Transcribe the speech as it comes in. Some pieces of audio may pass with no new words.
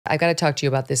I got to talk to you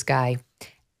about this guy,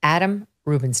 Adam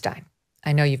Rubenstein.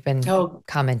 I know you've been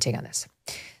commenting on this.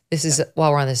 This is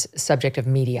while we're on this subject of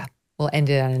media. We'll end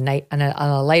it on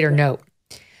a lighter note.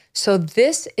 So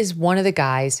this is one of the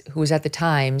guys who was at the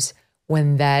Times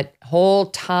when that whole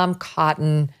Tom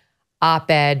Cotton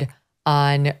op-ed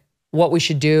on what we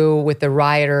should do with the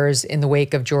rioters in the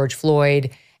wake of George Floyd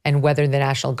and whether the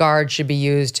National Guard should be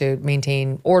used to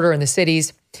maintain order in the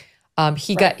cities.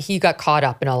 He got caught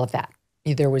up in all of that.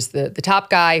 There was the top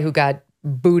guy who got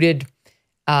booted,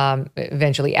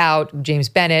 eventually out, James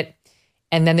Bennett.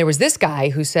 And then there was this guy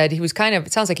who said he was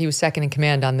it sounds like he was second in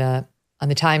command on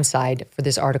the Times side for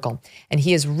this article. And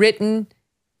he has written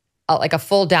like a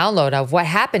full download of what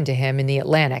happened to him in the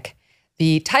Atlantic.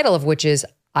 The title of which is,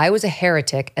 I was a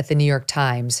heretic at the New York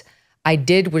Times. I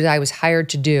did what I was hired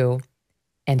to do,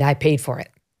 and I paid for it.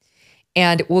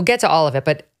 And we'll get to all of it,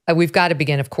 but we've got to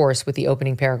begin, of course, with the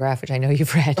opening paragraph, which I know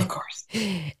you've read. Of course.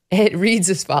 It reads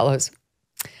as follows.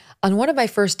 On one of my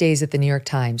first days at the New York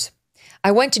Times,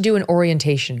 I went to do an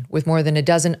orientation with more than a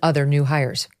dozen other new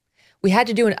hires. We had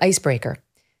to do an icebreaker.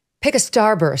 Pick a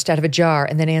starburst out of a jar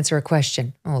and then answer a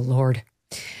question. Oh, Lord.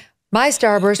 My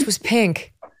starburst was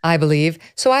pink, I believe,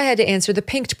 so I had to answer the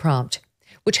pinked prompt,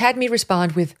 which had me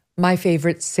respond with my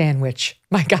favorite sandwich.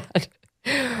 My God.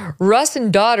 Russ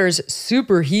and Daughter's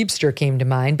Super Heapster came to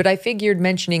mind, but I figured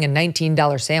mentioning a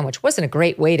 $19 sandwich wasn't a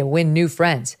great way to win new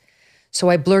friends. So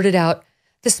I blurted out,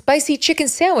 the spicy chicken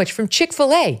sandwich from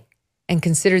Chick-fil-A, and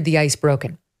considered the ice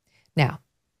broken. Now,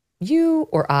 you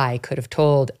or I could have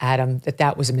told Adam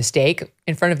that was a mistake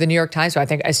in front of the New York Times. So I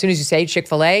think as soon as you say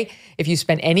Chick-fil-A, if you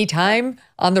spend any time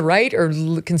on the right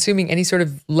or consuming any sort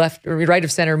of left or right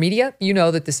of center media, you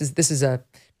know that this is a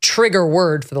trigger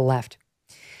word for the left.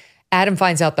 Adam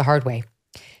finds out the hard way.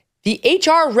 The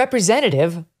HR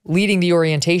representative leading the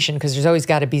orientation, because there's always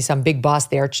got to be some big boss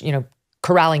there,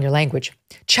 corralling your language,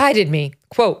 chided me,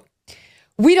 quote,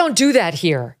 "We don't do that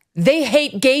here. They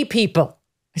hate gay people."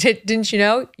 Didn't you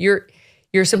know? You're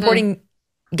supporting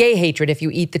gay hatred if you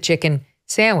eat the chicken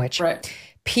sandwich. Right.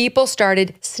 People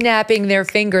started snapping their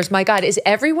fingers. My God, is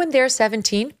everyone there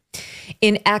 17?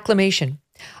 In acclamation.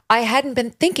 I hadn't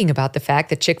been thinking about the fact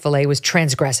that Chick-fil-A was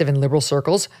transgressive in liberal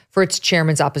circles for its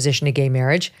chairman's opposition to gay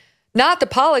marriage. Not the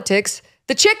politics,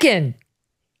 the chicken,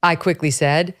 I quickly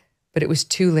said, but it was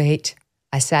too late.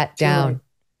 I sat down,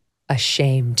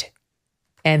 ashamed.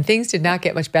 And things did not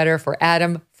get much better for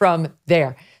Adam from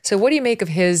there. So what do you make of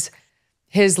his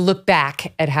look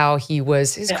back at how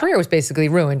his career was basically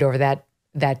ruined over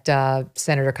that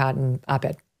Senator Cotton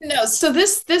op-ed? No, so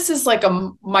this is like a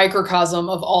microcosm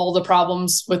of all the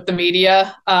problems with the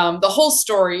media. The whole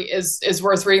story is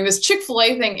worth reading. This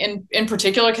Chick-fil-A thing in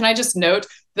particular, can I just note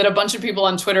that a bunch of people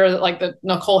on Twitter, like the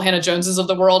Nicole Hannah-Joneses of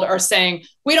the world, are saying,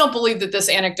 we don't believe that this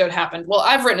anecdote happened. Well,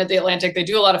 I've written at The Atlantic. They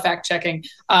do a lot of fact checking.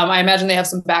 I imagine they have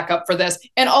some backup for this.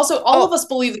 And also all of us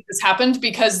believe that this happened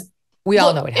because we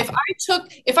all know it happened.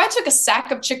 If I took a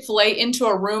sack of Chick-fil-A into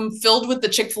a room filled with the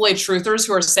Chick-fil-A truthers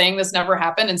who are saying this never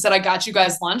happened and said, I got you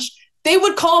guys lunch, they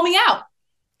would call me out.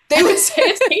 They would say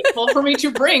it's hateful for me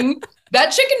to bring that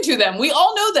chicken to them. We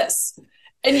all know this.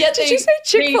 And yet Did you say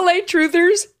Chick-fil-A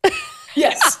truthers?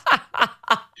 Yes.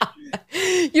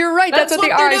 You're right. That's what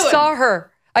they are.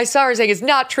 I saw her saying it's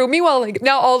not true. Meanwhile, like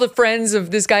now all the friends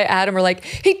of this guy, Adam, are like,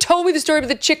 he told me the story about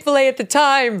the Chick-fil-A at the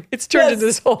time. It's turned into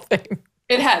this whole thing.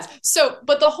 It has. So,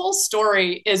 but the whole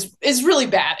story is really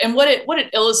bad. And what it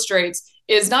illustrates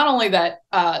is not only that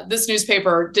this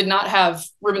newspaper did not have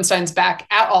Rubenstein's back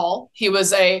at all. He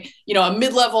was a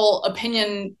mid-level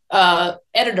opinion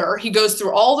editor. He goes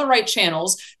through all the right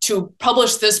channels to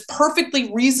publish this perfectly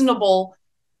reasonable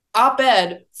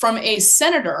op-ed from a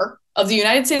senator of the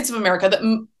United States of America, that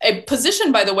a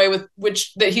position, by the way, with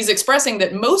which that he's expressing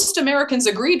that most Americans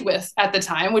agreed with at the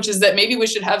time, which is that maybe we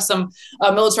should have some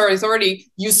military authority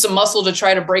use some muscle to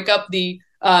try to break up the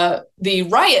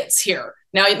riots here.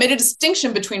 Now, it made a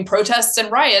distinction between protests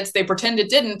and riots. They pretend it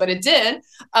didn't, but it did.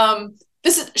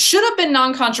 This should have been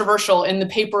non-controversial in the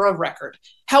paper of record.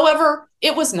 However,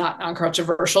 it was not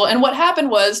non-controversial. And what happened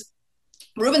was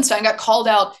Rubenstein got called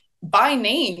out by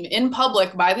name in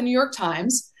public by the New York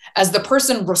Times as the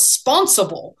person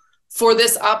responsible for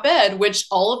this op-ed, which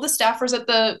all of the staffers at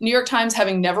the New York Times,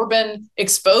 having never been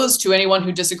exposed to anyone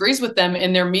who disagrees with them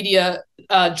in their media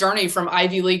journey from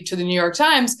Ivy League to the New York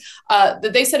Times,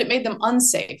 that they said it made them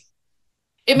unsafe.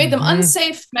 It made them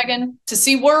unsafe, Megyn, to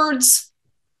see words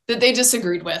that they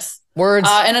disagreed with.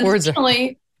 And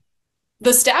unfortunately,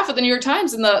 the staff at the New York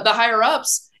Times and the higher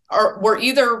ups were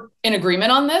either in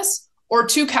agreement on this or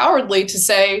too cowardly to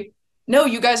say, no,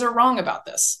 you guys are wrong about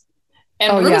this.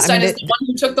 And Rubenstein is the one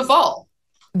who took the fall.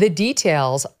 The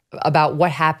details about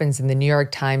what happens in the New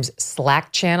York Times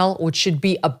Slack channel, which should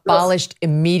be abolished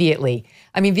immediately.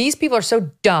 I mean, these people are so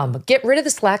dumb. Get rid of the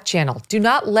Slack channel. Do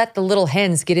not let the little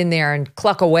hens get in there and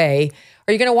cluck away,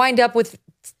 or you're going to wind up with,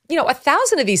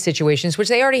 1,000 of these situations, which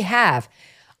they already have.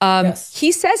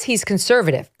 He says he's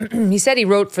conservative. He said he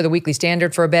wrote for the Weekly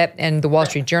Standard for a bit and the Wall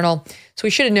Street Journal, so he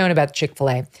should have known about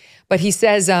Chick-fil-A. But he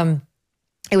says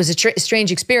it was a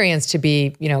strange experience to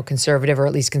be, conservative, or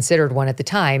at least considered one at the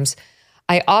Times.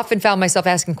 I often found myself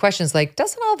asking questions like,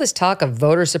 doesn't all this talk of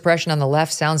voter suppression on the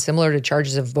left sound similar to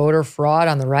charges of voter fraud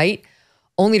on the right?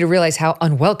 Only to realize how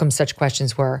unwelcome such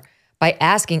questions were. By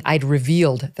asking, I'd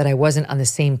revealed that I wasn't on the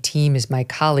same team as my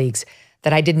colleagues,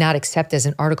 that I did not accept as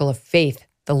an article of faith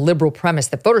the liberal premise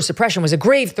that voter suppression was a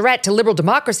grave threat to liberal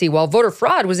democracy, while voter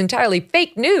fraud was entirely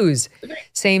fake news.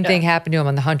 Same thing happened to him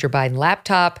on the Hunter Biden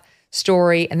laptop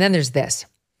story. And then there's this.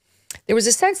 There was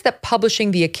a sense that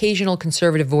publishing the occasional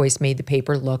conservative voice made the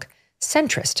paper look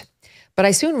centrist. But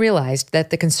I soon realized that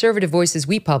the conservative voices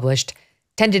we published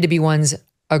tended to be ones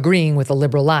agreeing with the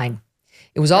liberal line.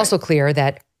 It was also clear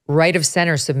that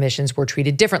right-of-center submissions were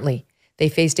treated differently. They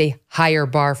faced a higher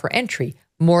bar for entry,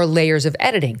 more layers of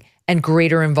editing, and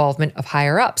greater involvement of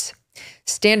higher-ups.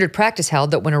 Standard practice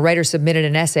held that when a writer submitted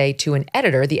an essay to an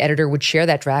editor, the editor would share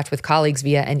that draft with colleagues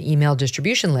via an email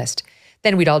distribution list.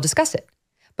 Then we'd all discuss it.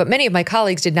 But many of my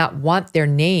colleagues did not want their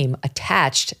name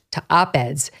attached to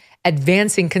op-eds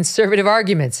advancing conservative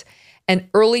arguments, and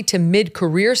early to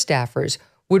mid-career staffers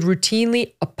would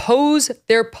routinely oppose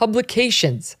their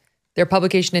publication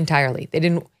entirely. They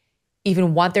didn't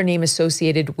even want their name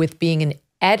associated with being an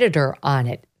editor on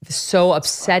it. So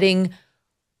upsetting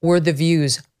were the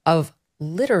views of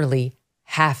literally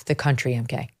half the country,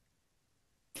 MK.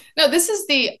 No, this is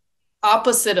the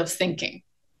opposite of thinking.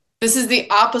 This is the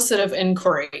opposite of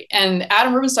inquiry. And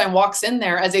Adam Rubenstein walks in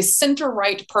there as a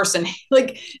center-right person.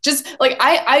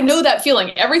 I know that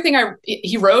feeling. Everything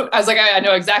he wrote, I was like, I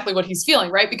know exactly what he's feeling,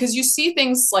 right? Because you see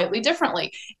things slightly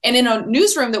differently. And in a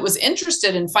newsroom that was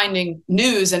interested in finding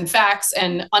news and facts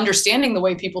and understanding the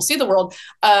way people see the world,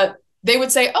 they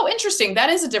would say, oh, interesting. That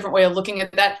is a different way of looking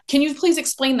at that. Can you please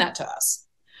explain that to us?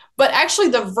 But actually,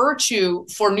 the virtue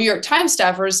for New York Times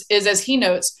staffers is, as he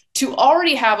notes, to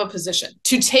already have a position,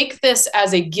 to take this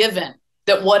as a given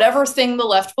that whatever thing the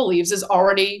left believes is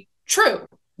already true,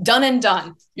 done and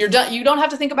done. You're done. You don't have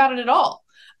to think about it at all.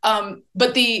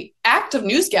 But the act of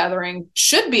news gathering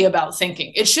should be about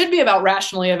thinking. It should be about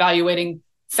rationally evaluating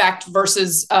fact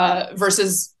versus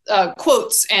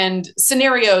quotes and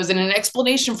scenarios and an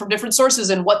explanation from different sources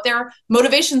and what their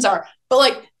motivations are.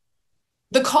 But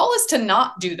the call is to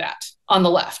not do that on the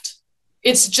left.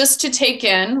 It's just to take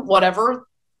in whatever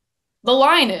the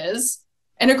line is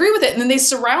and agree with it. And then they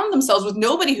surround themselves with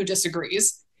nobody who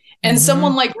disagrees. And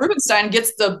someone like Rubenstein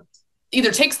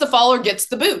either takes the fall or gets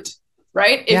the boot,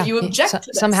 right? If you object to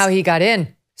this. Somehow he got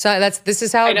in. So this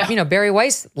is how, Barry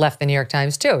Weiss left the New York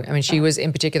Times too. I mean, she was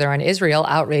in particular on Israel,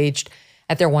 outraged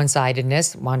at their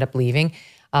one-sidedness, wound up leaving.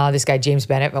 This guy, James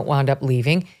Bennett, wound up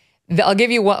leaving. I'll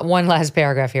give you one last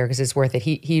paragraph here because it's worth it.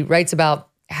 He writes about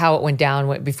how it went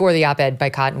down before the op-ed by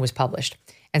Cotton was published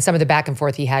and some of the back and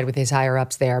forth he had with his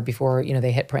higher-ups there before,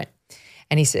 they hit print.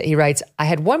 And he writes, I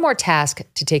had one more task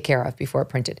to take care of before it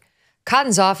printed.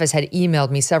 Cotton's office had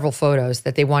emailed me several photos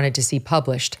that they wanted to see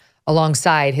published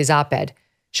alongside his op-ed,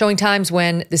 showing times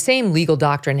when the same legal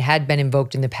doctrine had been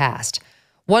invoked in the past.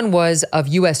 One was of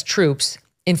U.S. troops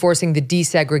enforcing the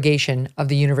desegregation of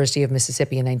the University of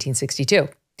Mississippi in 1962.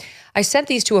 I sent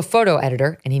these to a photo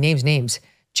editor, and he names names,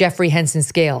 Jeffrey Henson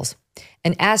Scales,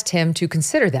 and asked him to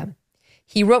consider them.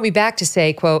 He wrote me back to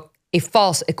say, quote, a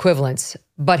false equivalence,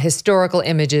 but historical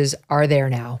images are there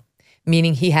now,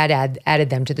 meaning he had added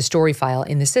them to the story file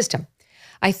in the system.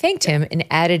 I thanked him and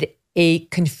added a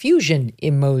confusion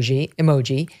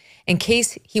emoji in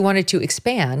case he wanted to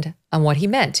expand on what he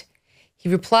meant. He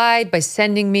replied by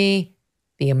sending me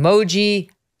the emoji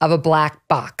of a black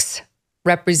box,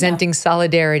 representing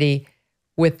solidarity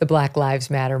with the Black Lives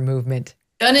Matter movement.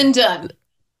 Done and done.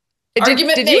 Did you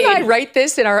and I write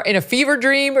this in a fever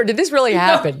dream, or did this really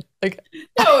happen?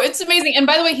 No, it's amazing. And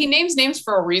by the way, he names names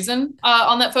for a reason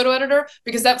on that photo editor,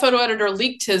 because that photo editor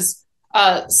leaked his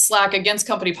Slack against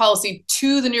company policy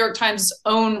to the New York Times'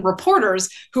 own reporters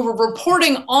who were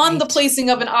reporting on the placing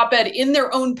of an op-ed in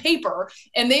their own paper,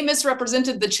 and they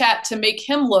misrepresented the chat to make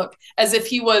him look as if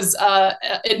he was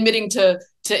admitting to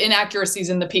inaccuracies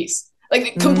in the piece.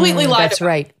 Completely lied. That's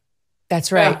right.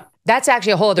 That's right. Yeah. That's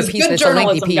actually a whole other piece. That's a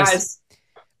lengthy piece. Guys.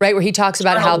 Right, where he talks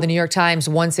about how the New York Times,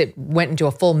 once it went into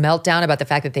a full meltdown about the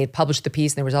fact that they had published the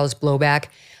piece and there was all this blowback,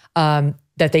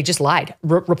 that they just lied.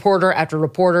 Reporter after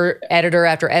reporter, editor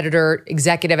after editor,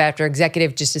 executive after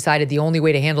executive just decided the only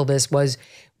way to handle this was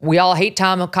we all hate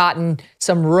Tom Cotton.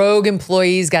 Some rogue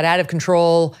employees got out of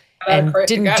control and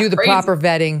didn't do the proper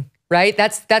vetting, right?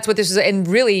 That's what this is. And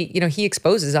really, he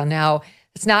exposes on how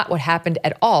it's not what happened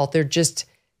at all. They're just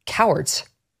cowards.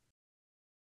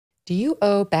 Do you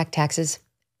owe back taxes?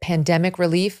 Pandemic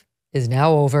relief is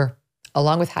now over.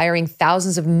 Along with hiring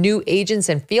thousands of new agents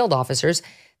and field officers,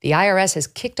 the IRS has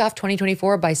kicked off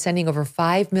 2024 by sending over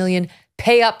 5 million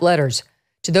pay-up letters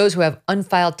to those who have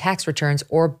unfiled tax returns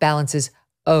or balances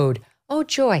owed. Oh,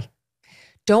 joy.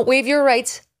 Don't waive your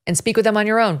rights and speak with them on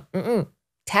your own.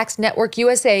 Tax Network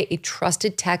USA, a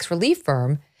trusted tax relief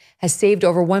firm, has saved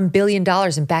over $1 billion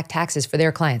in back taxes for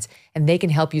their clients, and they can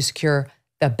help you secure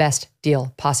the best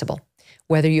deal possible.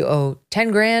 Whether you owe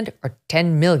 10 grand or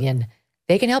 10 million,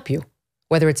 they can help you.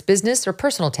 Whether it's business or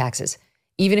personal taxes,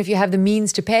 even if you have the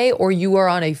means to pay or you are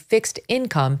on a fixed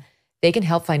income, they can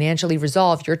help financially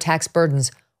resolve your tax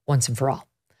burdens once and for all.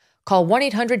 Call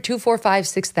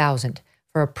 1-800-245-6000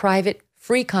 for a private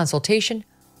free consultation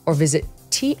or visit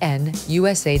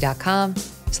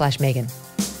tnusa.com/Megyn.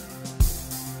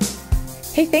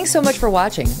 Hey, thanks so much for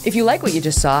watching. If you like what you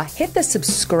just saw, hit the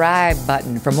subscribe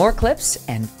button for more clips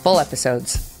and full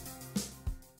episodes.